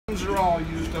are all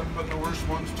used up, but the worst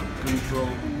ones took control.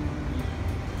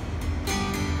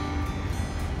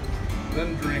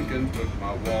 Then drinking took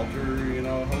my Walter, you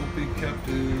know, hope he kept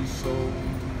his soul.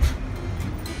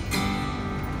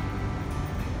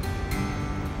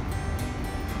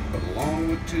 But along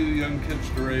with 2 young kids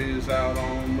to raise out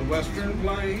on the western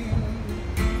plain,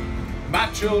 my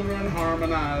children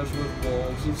harmonized with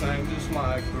wolves and sang just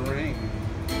like the rain.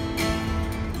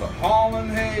 But hauling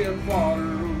hay and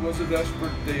water was a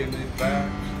desperate daily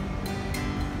fact,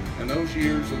 and those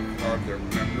years have carved their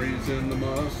memories in the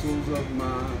muscles of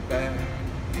my back.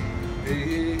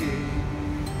 Hey.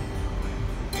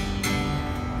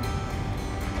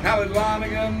 Hallie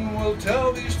Lonigan will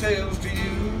tell these tales to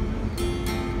you.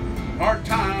 Hard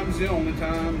times, the only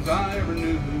times I ever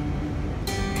knew.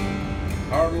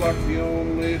 Hard luck, the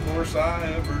only horse I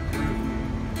ever drew.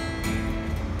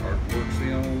 Hard work's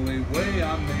the only way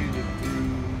I made it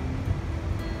through.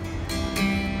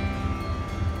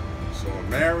 So I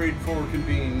married for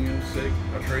convenience sake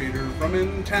a trader from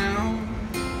in town,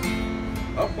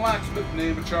 a blacksmith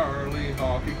named Charlie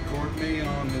Hawk. He'd court me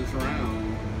on his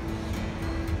round,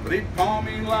 but he'd paw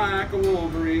me like a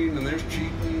wolverine, and there's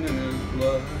cheating in his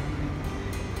blood.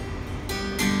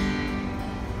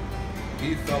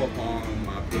 He fell upon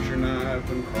my butcher knife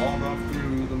and crawled off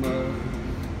through the mud.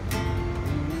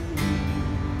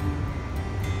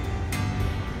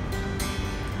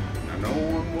 Now no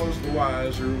one was the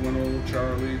wiser when old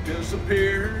Charlie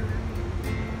disappeared,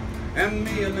 and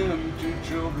me and them 2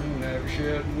 children never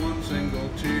shed one single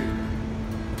tear.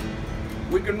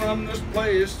 We can run this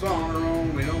place on our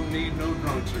own, we don't need no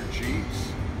drunks or cheats.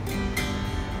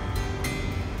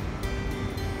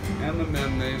 And the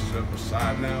men, they step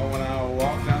aside now when I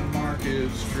walk down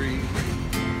Market Street.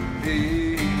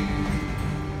 Hey.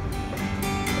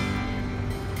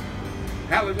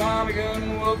 Hallie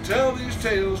Lonigan will tell these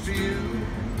tales to you.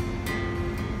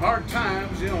 Hard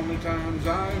times, the only times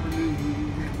I ever knew.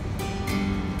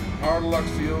 Hard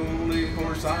luck's the only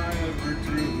horse I ever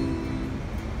drew.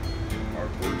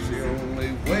 Hard work's the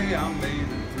only way I made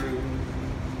it through.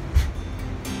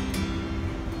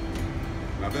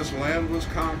 Now this land was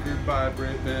conquered by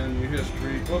brave men, your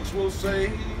history books will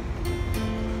say.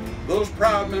 Those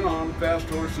proud men on fast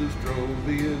horses drove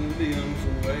the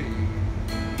Indians away.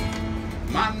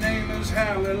 My name is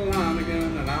Hallie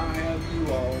Lonigan, and I have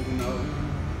you all to know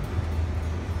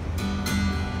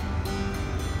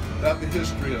that the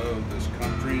history of this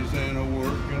country's in a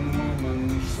working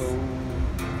woman's soul.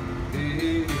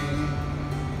 Hey.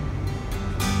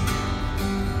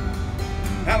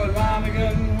 Hallie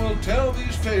Lonigan will tell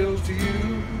these tales to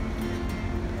you.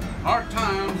 Hard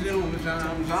times, the only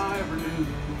times I ever knew.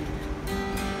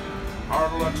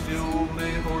 Hard luck's the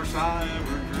only horse I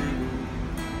ever drew.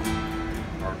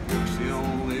 Hard work's the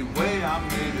only way I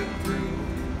made it through.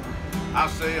 I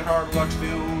say hard luck's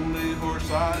the only horse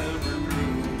I ever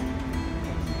drew.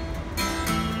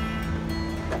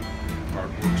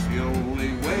 Hard work's the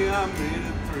only way I made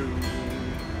it through.